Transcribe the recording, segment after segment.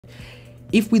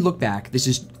If we look back, this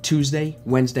is Tuesday,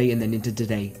 Wednesday, and then into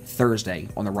today, Thursday,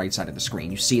 on the right side of the screen.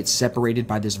 You see it's separated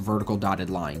by this vertical dotted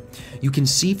line. You can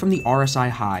see from the RSI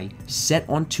high set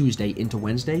on Tuesday into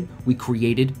Wednesday, we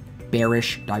created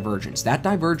bearish divergence. That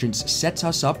divergence sets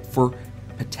us up for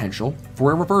potential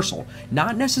for a reversal.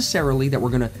 Not necessarily that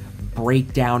we're going to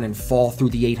break down and fall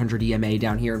through the 800 EMA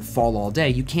down here and fall all day.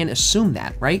 You can't assume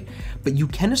that, right? But you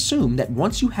can assume that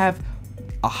once you have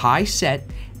a high set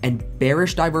and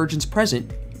bearish divergence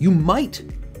present, you might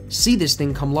see this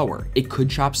thing come lower. It could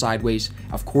chop sideways.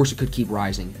 Of course, it could keep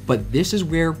rising. But this is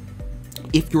where,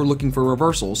 if you're looking for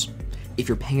reversals, if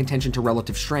you're paying attention to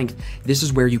relative strength, this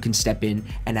is where you can step in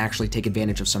and actually take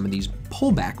advantage of some of these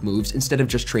pullback moves instead of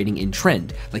just trading in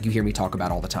trend, like you hear me talk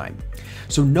about all the time.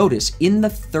 So notice in the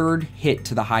third hit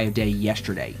to the high of day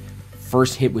yesterday,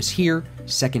 first hit was here,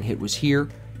 second hit was here,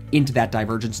 into that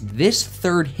divergence. This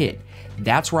third hit,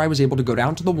 that's where I was able to go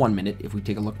down to the 1 minute. If we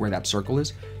take a look where that circle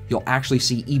is, you'll actually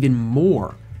see even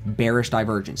more bearish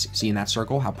divergence. See in that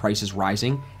circle how price is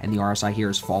rising and the RSI here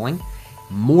is falling?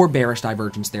 More bearish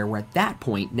divergence there, where at that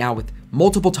point, now with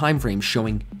multiple time frames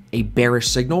showing a bearish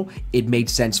signal, it made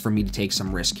sense for me to take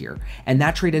some risk here. And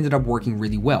that trade ended up working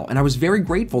really well. And I was very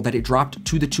grateful that it dropped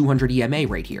to the 200 EMA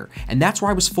right here. And that's where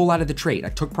I was full out of the trade. I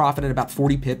took profit at about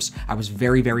 40 pips. I was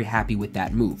very, very happy with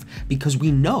that move, because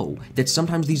we know that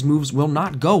sometimes these moves will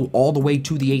not go all the way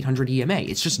to the 800 EMA.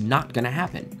 It's just not going to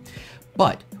happen.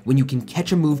 But when you can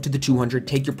catch a move to the 200,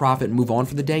 take your profit and move on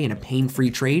for the day in a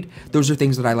pain-free trade, those are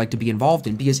things that I like to be involved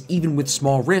in, because even with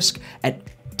small risk at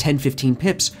 10, 15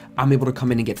 pips, I'm able to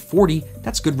come in and get 40.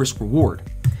 That's good risk reward.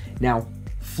 Now,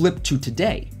 flip to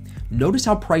today. Notice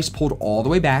how price pulled all the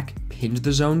way back, pinned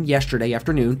the zone yesterday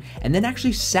afternoon, and then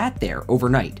actually sat there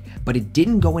overnight, but it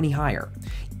didn't go any higher.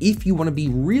 If you want to be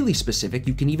really specific,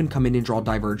 you can even come in and draw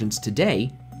divergence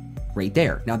today right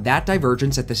there. Now that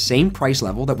divergence at the same price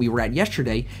level that we were at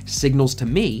yesterday signals to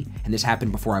me, and this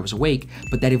happened before I was awake,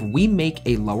 but that if we make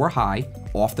a lower high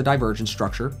off the divergence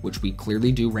structure, which we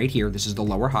clearly do right here, this is the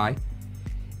lower high,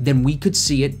 then we could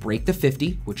see it break the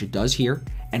 50, which it does here,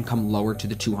 and come lower to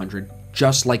the 200,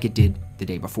 just like it did the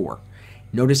day before.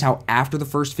 Notice how after the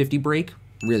first 50 break,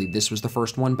 really this was the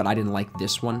first one, but I didn't like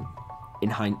this one.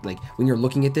 Like when you're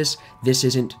looking at this, this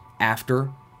isn't after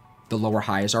the lower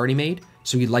high is already made,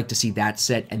 so you'd like to see that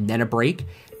set and then a break.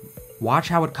 Watch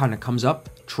how it kind of comes up,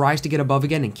 tries to get above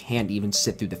again, and can't even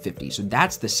sit through the 50. So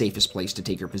that's the safest place to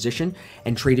take your position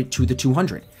and trade it to the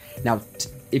 200. Now,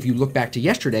 if you look back to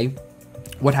yesterday,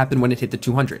 what happened when it hit the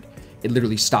 200? It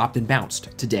literally stopped and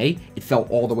bounced. Today, it fell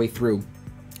all the way through,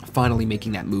 finally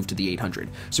making that move to the 800.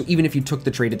 So even if you took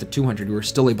the trade at the 200, you were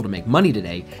still able to make money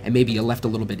today, and maybe you left a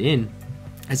little bit in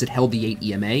as it held the 8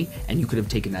 EMA, and you could have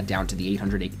taken that down to the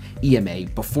 800 EMA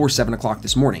before 7 o'clock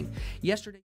this morning.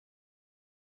 Yesterday.